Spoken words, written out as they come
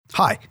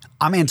Hi,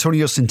 I'm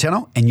Antonio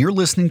Centeno, and you're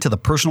listening to the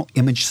Personal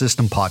Image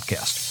System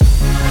Podcast.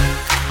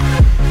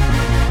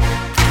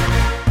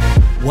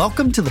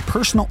 Welcome to the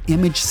Personal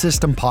Image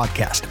System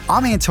Podcast.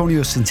 I'm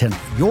Antonio Centeno,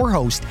 your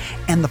host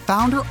and the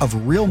founder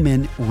of Real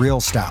Men,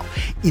 Real Style.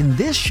 In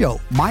this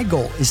show, my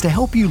goal is to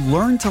help you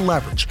learn to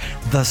leverage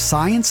the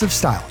science of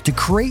style to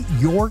create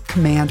your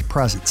command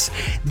presence.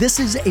 This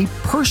is a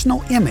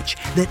personal image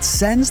that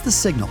sends the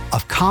signal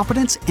of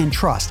competence and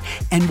trust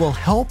and will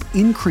help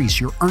increase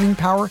your earning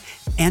power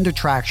and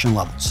attraction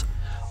levels.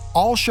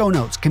 All show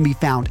notes can be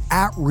found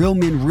at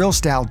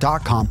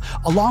realmenrealstyle.com,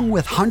 along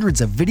with hundreds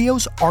of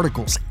videos,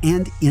 articles,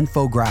 and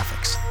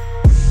infographics.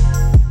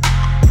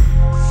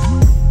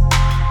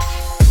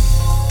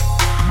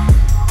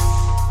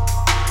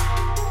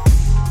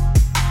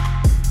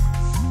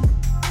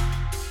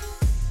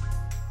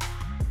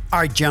 All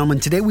right, gentlemen,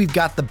 today we've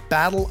got the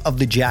battle of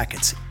the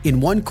jackets.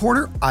 In one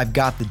corner, I've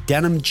got the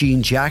denim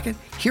jean jacket.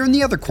 Here in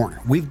the other corner,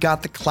 we've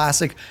got the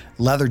classic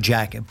leather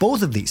jacket.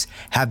 Both of these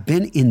have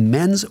been in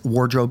men's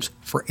wardrobes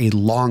for a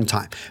long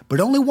time,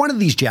 but only one of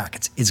these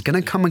jackets is going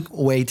to come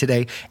away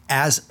today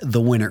as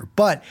the winner.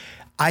 But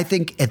I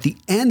think at the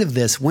end of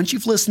this, once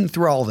you've listened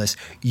through all this,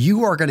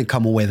 you are going to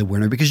come away the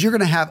winner because you're going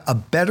to have a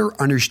better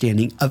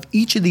understanding of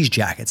each of these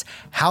jackets,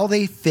 how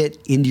they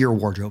fit into your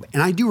wardrobe.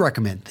 And I do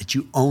recommend that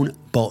you own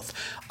both.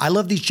 I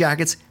love these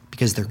jackets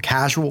because they're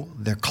casual,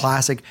 they're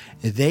classic,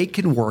 they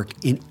can work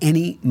in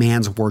any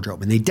man's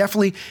wardrobe. And they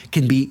definitely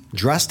can be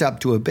dressed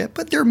up to a bit,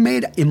 but they're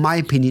made, in my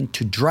opinion,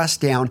 to dress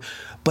down,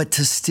 but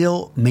to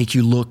still make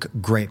you look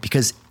great,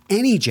 because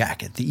any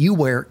jacket that you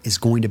wear is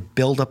going to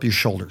build up your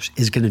shoulders,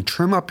 is going to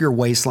trim up your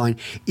waistline,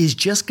 is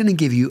just going to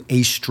give you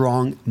a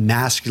strong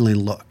masculine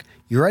look.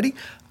 You ready?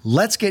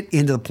 Let's get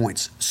into the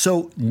points.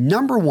 So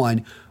number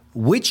one,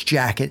 which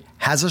jacket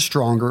has a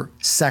stronger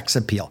sex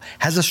appeal,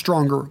 has a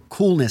stronger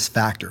coolness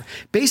factor,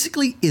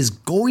 basically is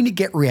going to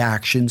get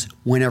reactions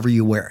whenever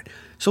you wear it.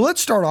 So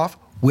let's start off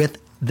with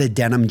the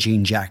denim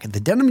jean jacket. The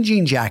denim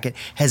jean jacket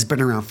has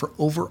been around for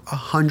over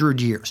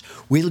 100 years.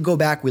 We go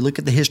back, we look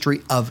at the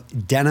history of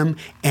denim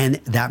and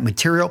that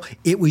material.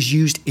 It was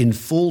used in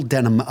full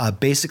denim,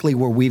 basically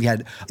where we've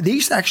had, they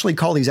used to actually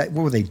call these, what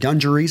were they,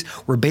 dungarees,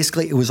 where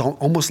basically it was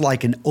almost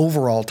like an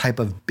overall type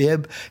of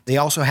bib. They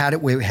also had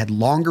it where it had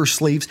longer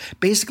sleeves.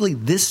 Basically,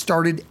 this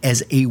started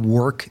as a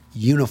work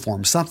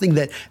uniform, something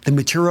that the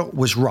material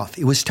was rough,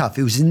 it was tough.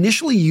 It was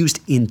initially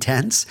used in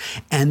tents,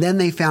 and then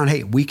they found,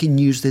 hey, we can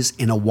use this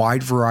in a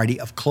wide variety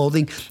of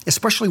clothing,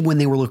 especially when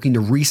they were looking to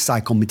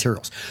recycle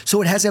materials.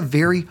 So it has a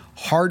very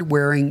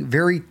hard-wearing,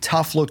 very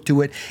tough look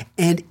to it,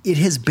 and it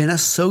has been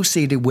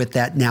associated with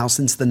that now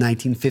since the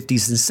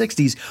 1950s and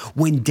 60s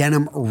when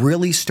denim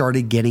really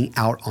started getting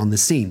out on the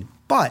scene.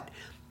 But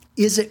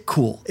is it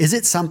cool? Is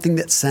it something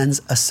that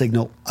sends a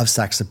signal of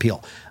sex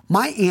appeal?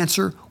 My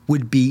answer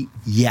would be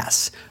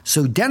yes.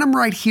 So denim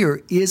right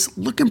here is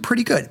looking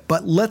pretty good,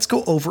 but let's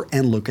go over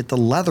and look at the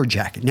leather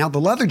jacket. Now,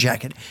 the leather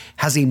jacket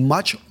has a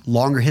much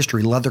longer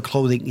history. Leather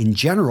clothing in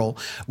general,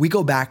 we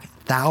go back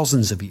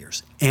thousands of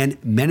years,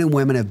 and men and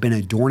women have been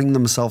adorning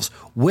themselves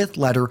with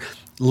leather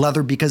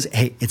because,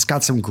 hey, it's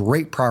got some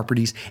great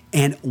properties.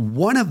 And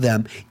one of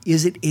them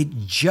is it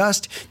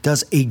just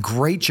does a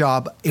great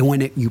job. And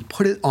when you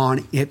put it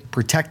on, it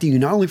protecting you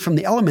not only from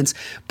the elements,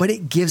 but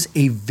it gives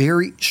a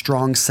very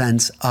strong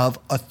sense of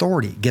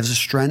authority. It gives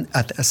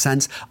a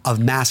sense of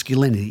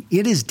masculinity.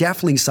 It is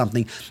definitely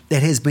something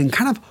that has been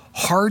kind of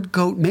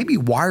hard-coded, maybe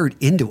wired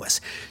into us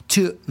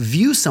to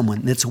view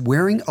someone that's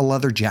wearing a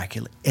leather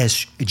jacket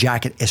as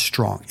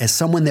strong, as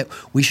someone that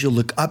we should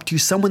look up to,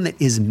 someone that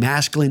is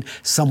masculine,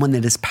 someone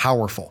that is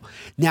powerful.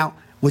 Now,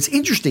 what's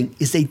interesting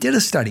is they did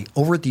a study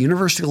over at the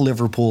University of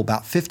Liverpool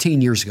about 15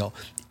 years ago,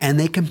 and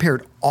they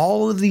compared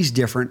all of these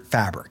different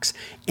fabrics,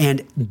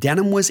 and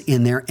denim was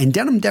in there, and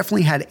denim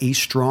definitely had a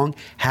strong,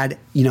 had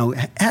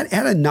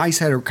a nice,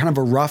 had a kind of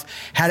a rough,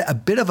 had a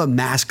bit of a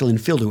masculine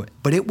feel to it,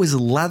 but it was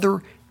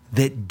leather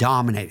that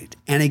dominated.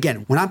 And again,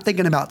 when I'm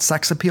thinking about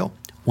sex appeal,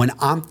 when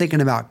I'm thinking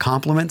about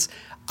compliments,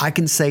 I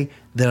can say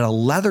that a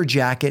leather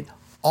jacket,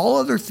 all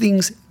other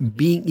things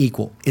being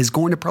equal, is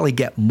going to probably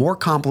get more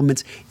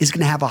compliments, is going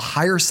to have a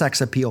higher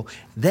sex appeal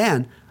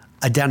than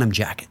a denim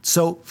jacket.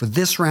 So for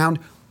this round,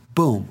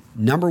 boom,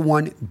 number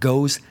one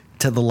goes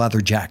to the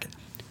leather jacket.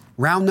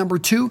 Round number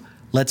two,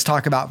 let's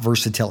talk about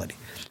versatility.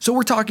 So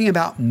we're talking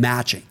about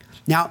matching.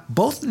 Now,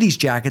 both of these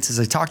jackets, as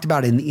I talked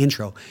about in the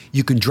intro,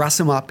 you can dress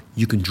them up,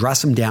 you can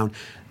dress them down.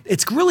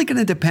 It's really going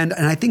to depend,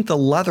 and I think the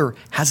leather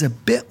has a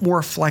bit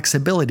more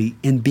flexibility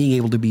in being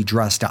able to be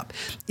dressed up.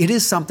 It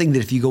is something that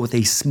if you go with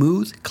a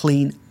smooth,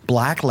 clean,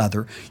 black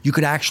leather, you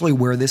could actually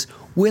wear this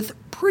with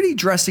pretty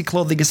dressy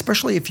clothing,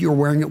 especially if you're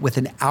wearing it with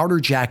an outer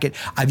jacket.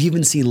 I've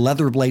even seen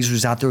leather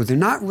blazers out there. They're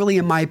not really,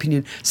 in my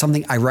opinion,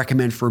 something I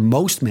recommend for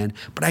most men,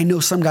 but I know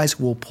some guys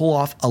will pull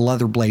off a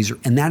leather blazer,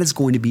 and that is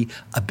going to be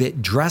a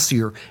bit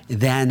dressier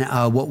than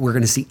what we're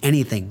going to see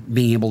anything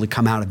being able to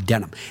come out of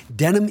denim.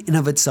 Denim in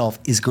of itself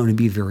is going to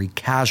be very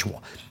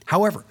casual.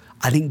 However,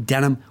 I think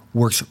denim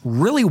works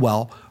really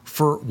well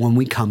for when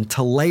we come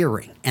to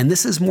layering. And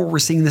this is more, we're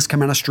seeing this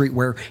come out of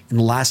streetwear in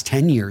the last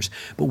 10 years,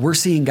 but we're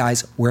seeing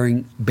guys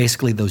wearing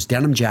basically those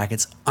denim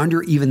jackets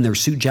under even their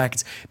suit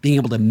jackets, being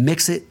able to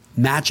mix it,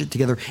 match it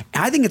together.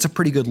 And I think it's a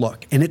pretty good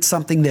look. And it's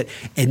something that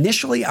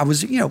initially I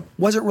was,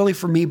 wasn't really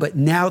for me, but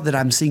now that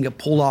I'm seeing it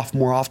pulled off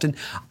more often,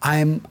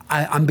 I'm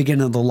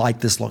beginning to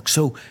like this look.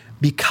 So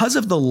because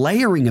of the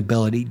layering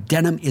ability,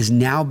 denim is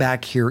now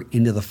back here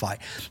into the fight.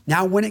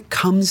 Now, when it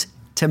comes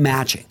to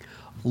matching,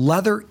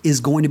 leather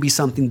is going to be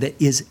something that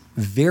is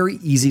very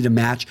easy to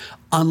match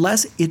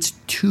unless it's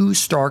too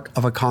stark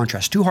of a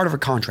contrast, too hard of a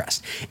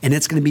contrast. And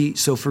it's going to be,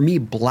 so for me,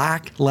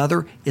 black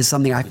leather is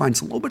something I find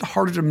it's a little bit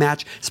harder to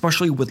match,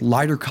 especially with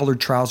lighter colored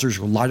trousers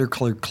or lighter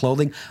colored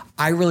clothing.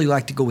 I really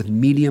like to go with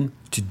medium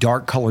to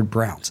dark colored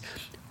browns.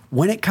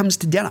 When it comes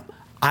to denim,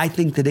 I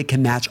think that it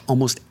can match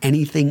almost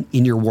anything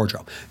in your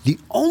wardrobe. The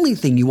only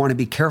thing you want to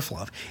be careful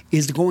of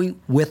is going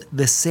with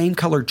the same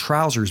colored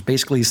trousers,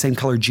 basically the same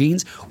colored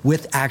jeans,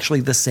 with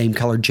actually the same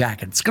colored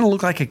jacket. It's going to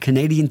look like a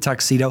Canadian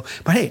tuxedo,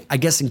 but hey, I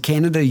guess in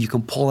Canada you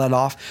can pull that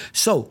off.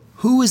 So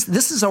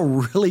this is a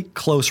really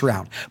close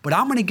round, but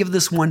I'm going to give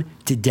this one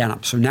to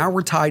denim. So now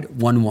we're tied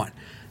 1-1.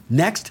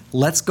 Next,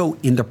 let's go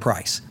into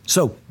price.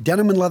 So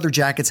denim and leather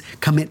jackets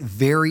come at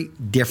very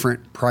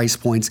different price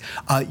points.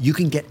 You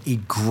can get a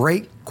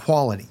great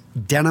quality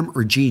denim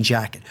or jean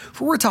jacket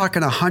for, we're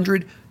talking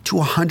 $100 to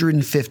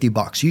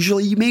 $150.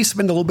 Usually you may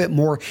spend a little bit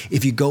more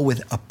if you go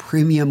with a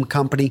premium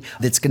company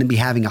that's going to be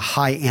having a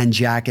high-end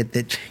jacket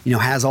that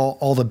has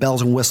all the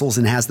bells and whistles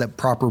and has that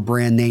proper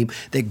brand name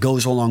that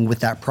goes along with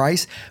that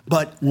price.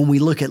 But when we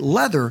look at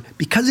leather,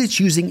 because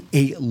it's using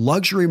a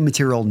luxury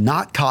material,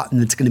 not cotton,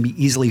 that's going to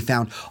be easily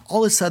found,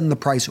 all of a sudden the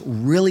price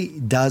really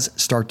does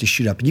start to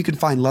shoot up. And you can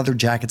find leather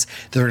jackets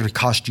that are going to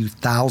cost you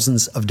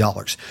thousands of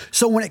dollars.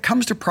 So when it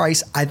comes to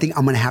price, I think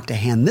I'm going to have to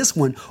hand this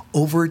one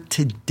over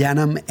to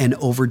denim and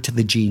over to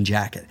the jean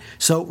jacket.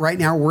 So right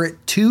now we're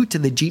at 2 to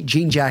the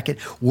jean jacket.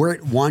 We're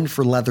at 1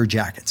 for leather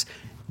jackets.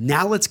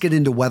 Now let's get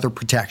into weather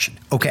protection.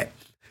 Okay,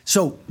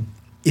 so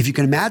if you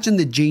can imagine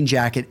the jean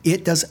jacket,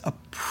 it does a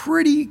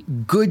pretty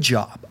good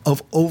job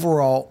of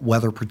overall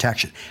weather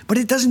protection, but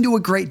it doesn't do a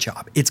great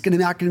job. It's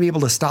not going to be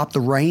able to stop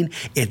the rain.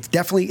 It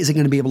definitely isn't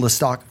going to be able to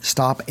stop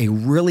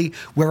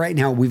where right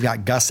now we've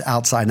got gusts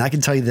outside. And I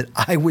can tell you that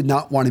I would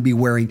not want to be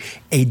wearing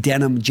a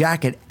denim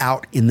jacket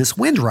out in this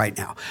wind right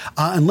now,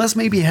 unless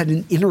maybe it had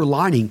an inner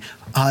lining,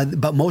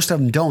 but most of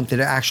them don't, that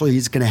actually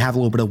is going to have a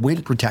little bit of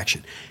wind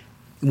protection.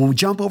 When we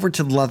jump over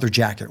to the leather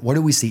jacket, what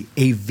do we see?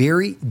 A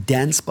very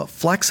dense but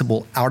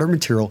flexible outer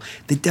material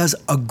that does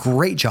a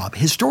great job,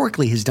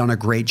 historically has done a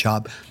great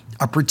job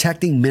of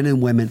protecting men and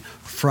women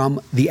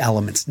from the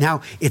elements.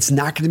 Now, it's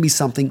not going to be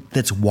something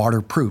that's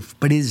waterproof,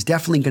 but it is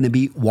definitely going to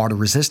be water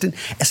resistant,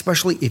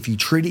 especially if you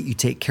treat it, you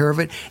take care of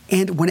it,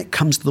 and when it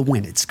comes to the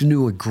wind, it's going to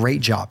do a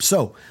great job.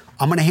 So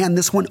I'm going to hand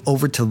this one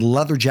over to the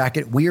leather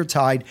jacket. We are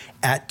tied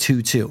at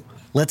 2-2.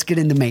 Let's get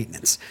into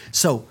maintenance.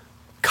 So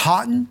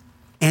cotton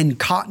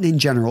in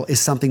general is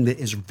something that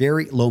is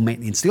very low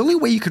maintenance. The only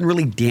way you can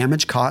really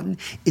damage cotton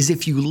is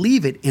if you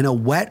leave it in a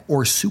wet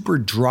or super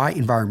dry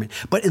environment.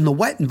 But in the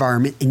wet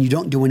environment and you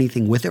don't do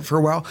anything with it for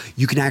a while,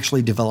 you can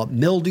actually develop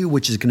mildew,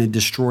 which is going to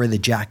destroy the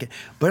jacket.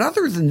 But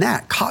other than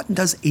that, cotton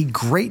does a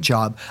great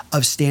job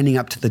of standing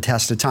up to the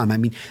test of time. I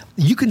mean,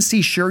 you can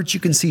see shirts,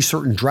 you can see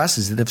certain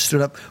dresses that have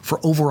stood up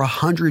for over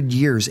 100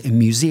 years in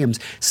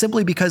museums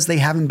simply because they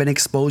haven't been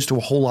exposed to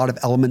a whole lot of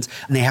elements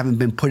and they haven't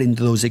been put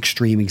into those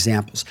extreme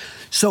examples.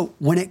 So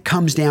when it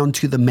comes down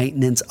to the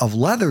maintenance of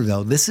leather,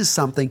 though, this is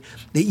something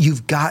that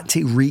you've got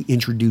to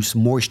reintroduce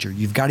moisture.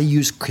 You've got to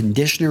use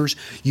conditioners.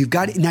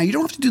 Now you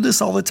don't have to do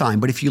this all the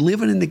time, but if you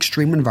live in an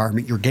extreme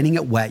environment, you're getting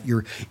it wet,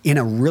 you're in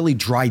a really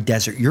dry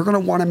desert, you're going to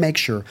want to make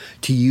sure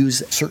to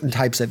use certain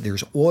types of,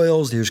 there's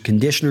oils, there's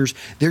conditioners,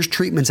 there's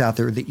treatments out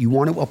there that you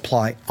want to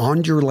apply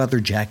on your leather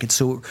jacket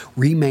so it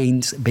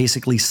remains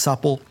basically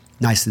supple,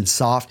 nice and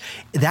soft.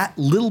 That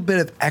little bit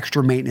of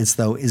extra maintenance,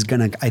 though, is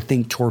going to, I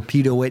think,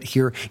 torpedo it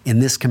here in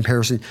this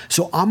comparison.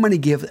 So I'm going to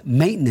give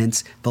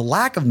maintenance, the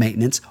lack of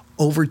maintenance,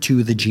 over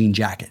to the jean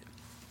jacket.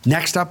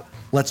 Next up,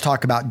 let's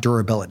talk about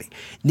durability.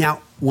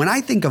 Now, when I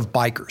think of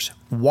bikers,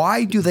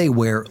 why do they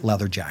wear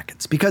leather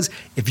jackets? Because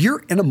if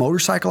you're in a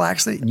motorcycle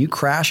accident and you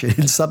crash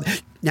in something,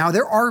 now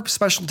there are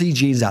specialty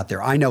jeans out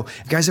there. I know.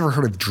 You guys ever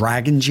heard of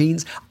Dragon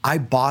jeans? I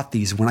bought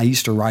these when I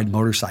used to ride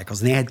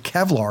motorcycles, and they had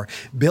Kevlar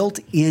built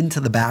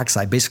into the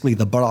backside, basically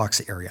the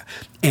buttocks area.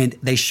 And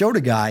they showed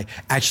a guy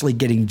actually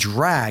getting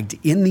dragged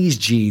in these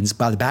jeans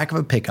by the back of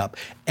a pickup,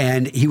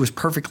 and he was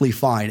perfectly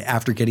fine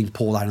after getting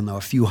pulled, I don't know,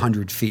 a few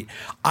hundred feet.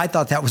 I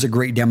thought that was a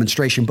great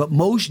demonstration, but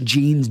most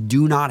jeans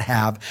do not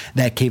have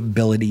that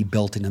capability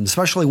built in them,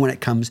 especially when it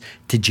comes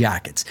to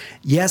jackets.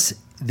 Yes,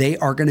 they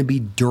are going to be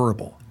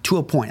durable to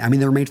a point. I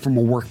mean, they're made from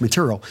a work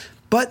material,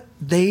 but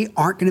they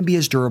aren't going to be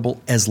as durable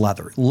as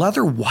leather.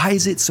 Leather, why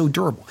is it so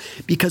durable?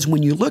 Because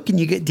when you look and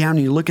you get down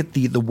and you look at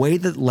the way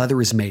that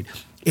leather is made,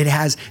 It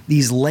has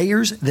these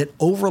layers that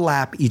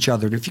overlap each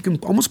other. And if you can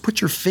almost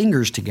put your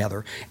fingers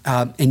together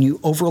and you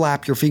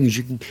overlap your fingers,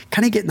 you can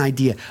kind of get an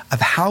idea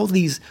of how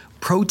these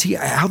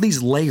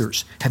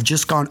layers have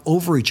just gone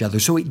over each other.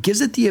 So it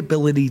gives it the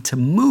ability to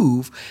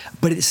move,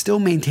 but it still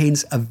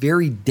maintains a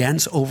very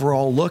dense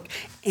overall look,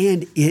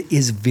 and it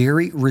is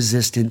very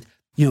resistant.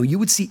 You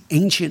would see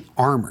ancient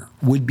armor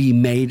would be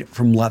made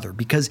from leather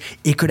because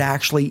it could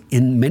actually,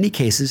 in many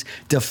cases,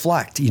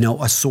 deflect,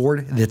 a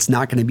sword that's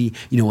not going to be,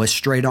 a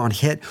straight on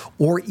hit,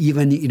 or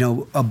even,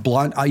 a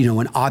blunt,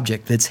 an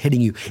object that's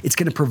hitting you. It's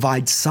going to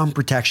provide some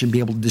protection, be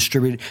able to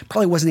distribute it.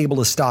 Probably wasn't able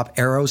to stop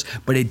arrows,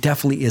 but it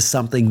definitely is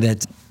something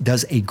that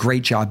does a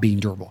great job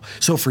being durable.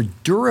 So for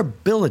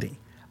durability,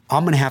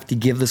 I'm going to have to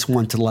give this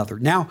one to leather.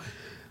 Now,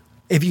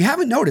 if you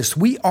haven't noticed,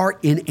 we are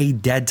in a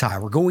dead tie.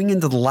 We're going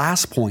into the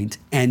last point,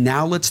 and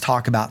now let's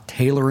talk about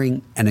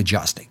tailoring and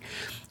adjusting.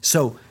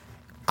 So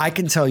I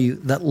can tell you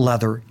that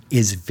leather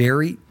is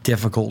very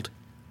difficult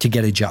to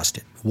get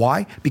adjusted.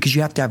 Why? Because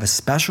you have to have a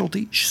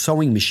specialty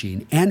sewing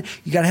machine, and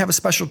you got to have a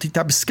specialty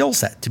type of skill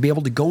set to be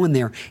able to go in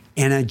there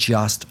and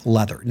adjust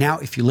leather. Now,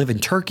 if you live in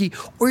Turkey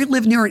or you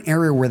live near an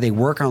area where they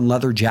work on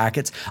leather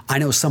jackets, I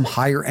know some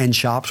higher end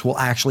shops will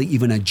actually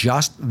even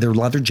adjust their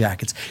leather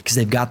jackets because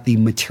they've got the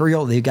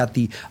material, they've got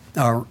the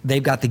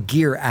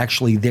gear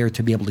actually there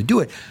to be able to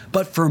do it.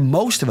 But for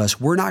most of us,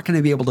 we're not going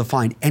to be able to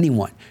find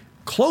anyone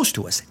close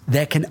to us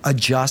that can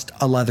adjust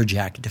a leather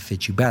jacket to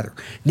fit you better.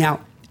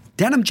 Now,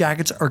 denim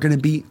jackets are going to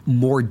be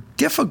more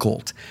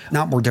difficult,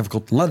 not more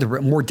difficult than leather,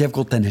 but more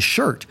difficult than a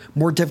shirt,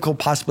 more difficult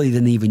possibly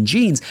than even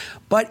jeans,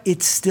 but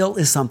it still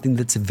is something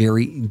that's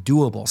very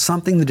doable,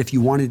 something that if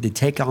you wanted to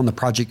take on the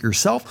project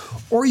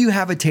yourself, or you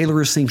have a tailor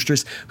or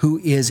seamstress who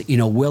is,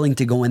 willing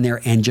to go in there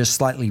and just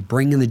slightly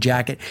bring in the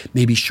jacket,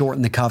 maybe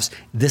shorten the cuffs,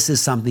 this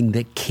is something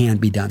that can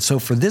be done. So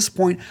for this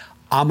point,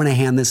 I'm going to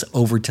hand this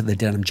over to the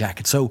denim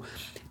jacket. So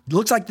it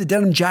looks like the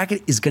denim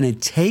jacket is going to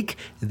take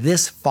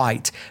this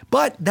fight,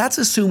 but that's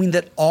assuming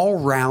that all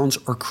rounds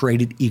are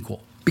created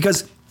equal.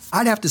 Because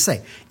I'd have to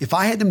say, if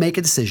I had to make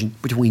a decision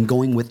between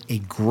going with a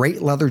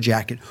great leather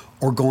jacket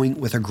or going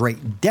with a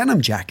great denim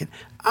jacket,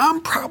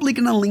 I'm probably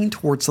going to lean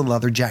towards the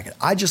leather jacket.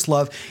 I just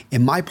love,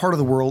 in my part of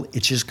the world,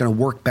 it's just going to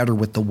work better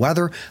with the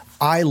weather.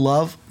 I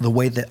love the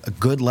way that a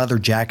good leather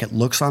jacket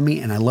looks on me,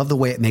 and I love the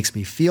way it makes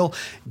me feel.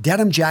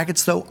 Denim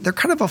jackets, though, they're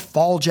kind of a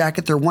fall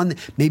jacket. They're one that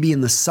maybe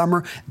in the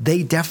summer,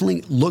 they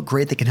definitely look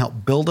great. They can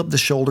help build up the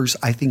shoulders.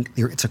 I think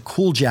it's a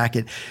cool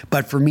jacket,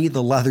 but for me,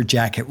 the leather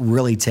jacket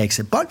really takes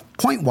it. But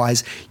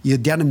point-wise, your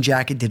denim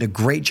jacket did a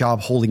great job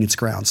holding its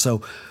ground.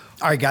 So,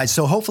 all right, guys.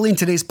 So hopefully in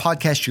today's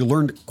podcast, you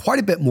learned quite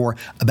a bit more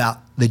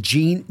about the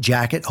jean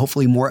jacket,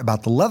 hopefully more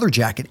about the leather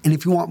jacket. And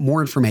if you want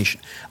more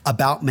information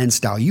about Men's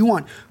Style, you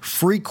want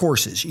free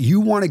courses, you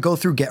want to go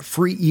through, get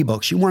free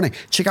ebooks, you want to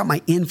check out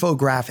my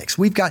infographics.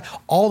 We've got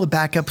all the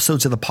back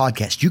episodes of the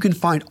podcast. You can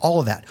find all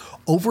of that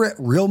over at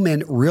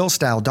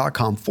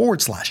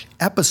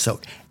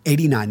realmenrealstyle.com/episode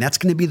 89. That's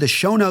going to be the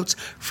show notes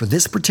for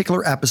this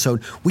particular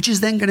episode, which is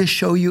then going to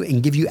show you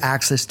and give you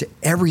access to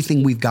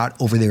everything we've got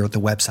over there at the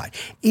website.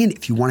 And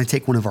if you want to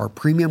take one of our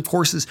premium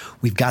courses,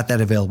 we've got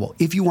that available.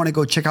 If you want to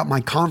go check out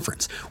my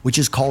conference, which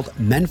is called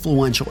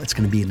Menfluential, it's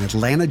going to be in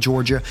Atlanta,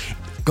 Georgia.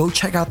 Go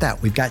check out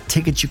that. We've got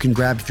tickets you can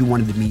grab if you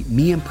wanted to meet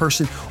me in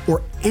person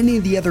or any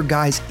of the other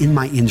guys in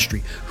my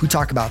industry who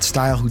talk about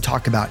style, who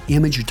talk about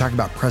image, who talk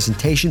about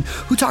presentation,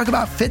 who talk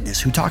about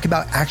fitness, who talk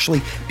about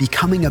actually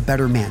becoming a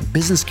better man,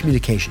 business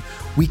communication.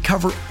 We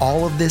cover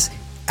all of this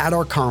at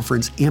our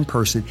conference in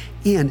person,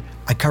 and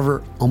I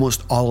cover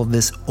almost all of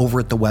this over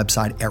at the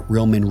website at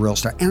Real Men Real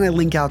Style. And I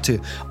link out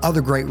to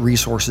other great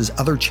resources,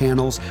 other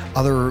channels,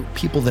 other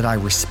people that I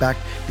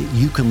respect that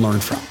you can learn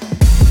from.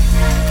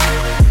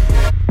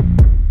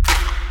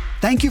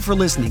 Thank you for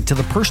listening to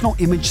the Personal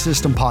Image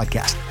System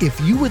Podcast. If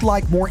you would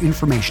like more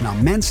information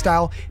on men's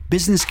style,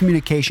 business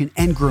communication,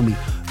 and grooming,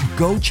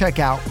 go check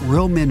out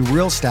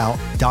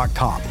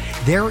realmenrealstyle.com.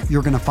 There,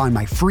 you're going to find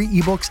my free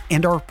ebooks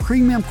and our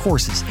premium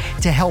courses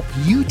to help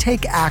you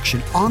take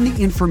action on the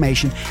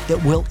information that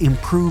will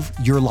improve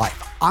your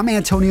life. I'm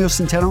Antonio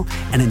Centeno,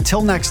 and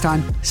until next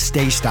time,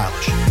 stay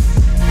stylish.